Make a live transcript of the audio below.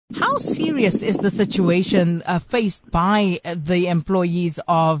How serious is the situation faced by the employees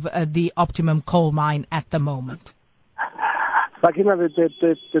of the Optimum Coal Mine at the moment? Sakina,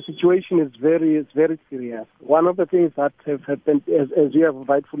 the situation is very serious. One of the things that have happened, as you have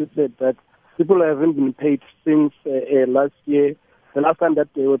rightfully said, that people haven't been paid since last year. The last time that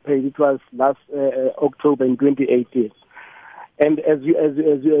they were paid, it was last October in 2018. And as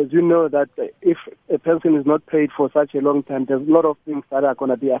you know, that if a person is not paid for such a long time, there's a lot of things that are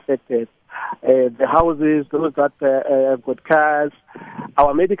going to be affected. The houses, those that have got cars,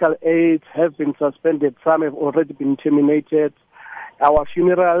 our medical aids have been suspended. Some have already been terminated. Our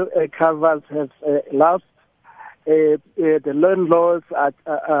funeral covers have lapsed. The landlords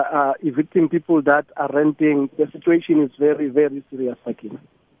are evicting people that are renting. The situation is very serious, Sakina.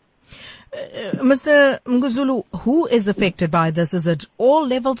 Mr. Mguzulu, who is affected by this? Is it all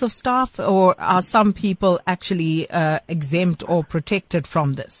levels of staff, or are some people actually exempt or protected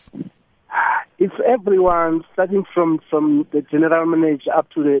from this? It's everyone, starting from the general manager up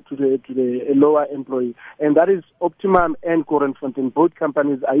to the lower employee, and that is Optimum and Corenfontein. Both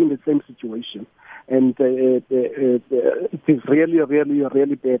companies are in the same situation. And it is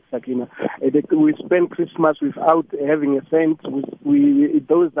really bad, Sakina. We spend Christmas without having a cent.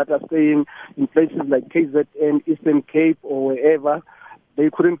 Those that are staying in places like KZN, Eastern Cape, or wherever, they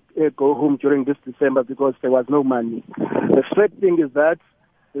couldn't go home during this December because there was no money. The third thing is that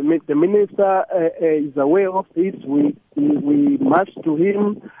the minister is aware of this. We marched to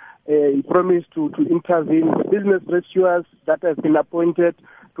him. He promised to intervene. The business rescuers that have been appointed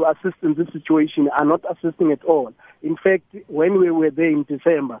to assist in this situation are not assisting at all. In fact, when we were there in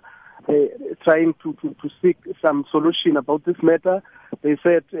December, trying to seek some solution about this matter, they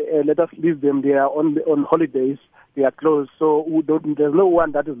said, let us leave them. They are on holidays. They are closed. So there's no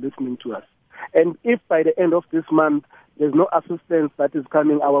one that is listening to us. And if by the end of this month there's no assistance that is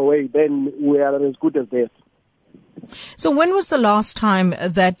coming our way, then we are as good as dead. So when was the last time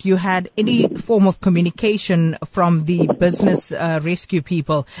that you had any form of communication from the business rescue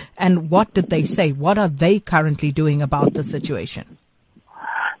people, and what did they say? What are they currently doing about the situation?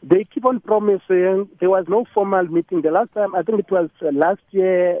 They keep on promising. There was no formal meeting. The last time, I think it was last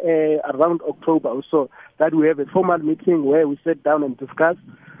year around October or so, that we have a formal meeting where we sat down and discussed.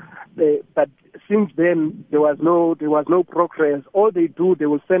 But since then, there was no progress. All they do, they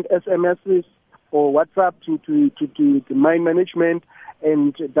will send SMSs or WhatsApp to the mine management,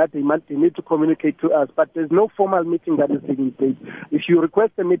 and that they need to communicate to us. But there's no formal meeting that is taking place. If you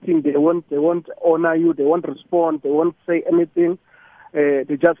request a meeting, they won't honor you, they won't respond, they won't say anything.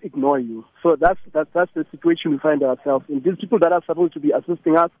 They just ignore you. So that's the situation we find ourselves in. These people that are supposed to be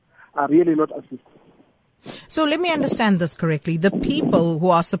assisting us are really not assisting. So let me understand this correctly. The people who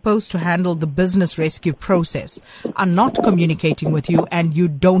are supposed to handle the business rescue process are not communicating with you, and you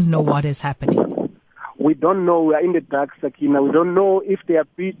don't know what is happening. We don't know. We are in the dark, Sakina. We don't know if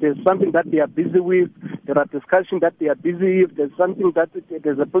there's something that they are busy with. There are discussions that they are busy with. There's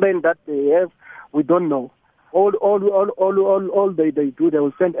a plan that they have. We don't know. All they do, they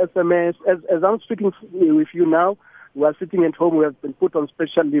will send SMS. As I'm speaking with you now, we are sitting at home. We have been put on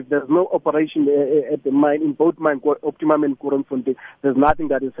special leave. There's no operation at the mine, in both mine, Optimum and Corenfontein. There's nothing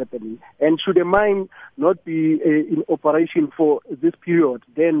that is happening. And should a mine not be in operation for this period,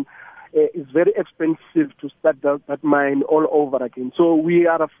 then it's very expensive to start that mine all over again. So we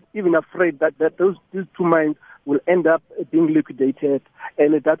are even afraid that these two mines will end up being liquidated,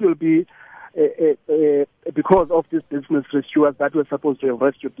 and that will be because of these business rescuers that were supposed to have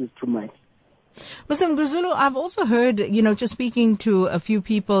rescued these two mines. Mr. Mguzulu, I've also heard, just speaking to a few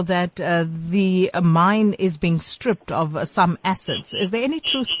people, that the mine is being stripped of some assets. Is there any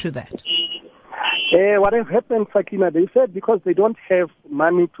truth to that? What has happened, Sakina, they said because they don't have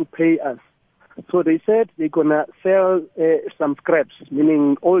money to pay us. So they said they're going to sell some scraps,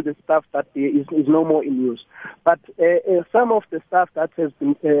 meaning all the stuff that is no more in use. But some of the stuff that has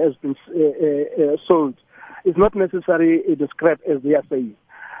been sold is not necessarily the scrap as they are saying.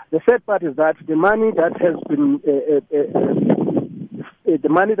 The third part is that the money that has been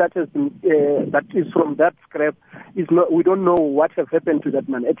that is from that scrap is not. We don't know what has happened to that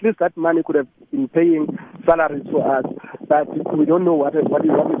money. At least that money could have been paying salaries for us, but we don't know what has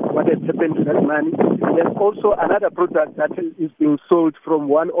happened to that money. There's also another product that is being sold from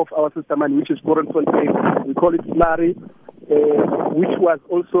one of our sister mines, which is Corenfontein. We call it slurry, which was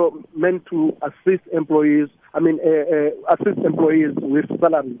also meant to assist employees. Assist employees with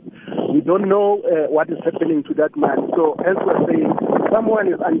salaries. We don't know what is happening to that man. So, as we're saying, someone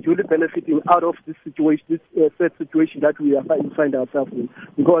is unduly benefiting out of this situation, this sad situation that we find ourselves in,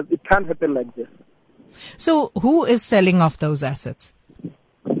 because it can't happen like this. So, who is selling off those assets?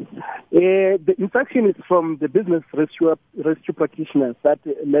 The instruction is from the business rescue practitioners that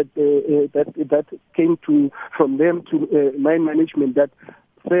came from them to mine management that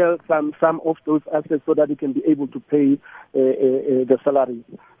sell some of those assets so that they can be able to pay the salaries.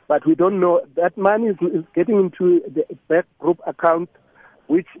 But we don't know. That money is getting into the back group account,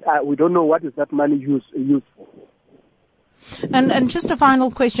 which we don't know what is that money used for. And just a final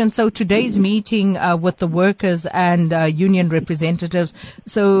question. So today's meeting with the workers and union representatives,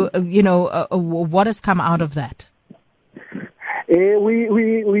 so, what has come out of that? We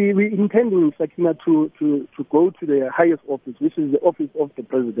intending, Sakina, to go to the highest office, which is the office of the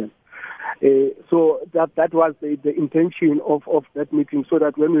president. So that was the intention of that meeting, so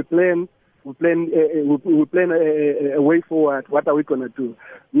that when we plan a way forward. What are we going to do?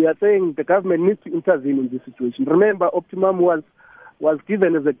 We are saying the government needs to intervene in this situation. Remember, Optimum was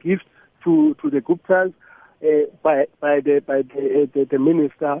given as a gift to the Guptas by the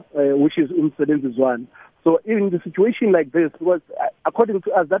minister, which is Mguzulu. So in the situation like this, was according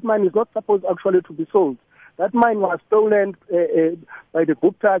to us, that mine is not supposed actually to be sold. That mine was stolen by the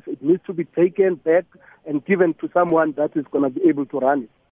Guptas. It needs to be taken back and given to someone that is going to be able to run it.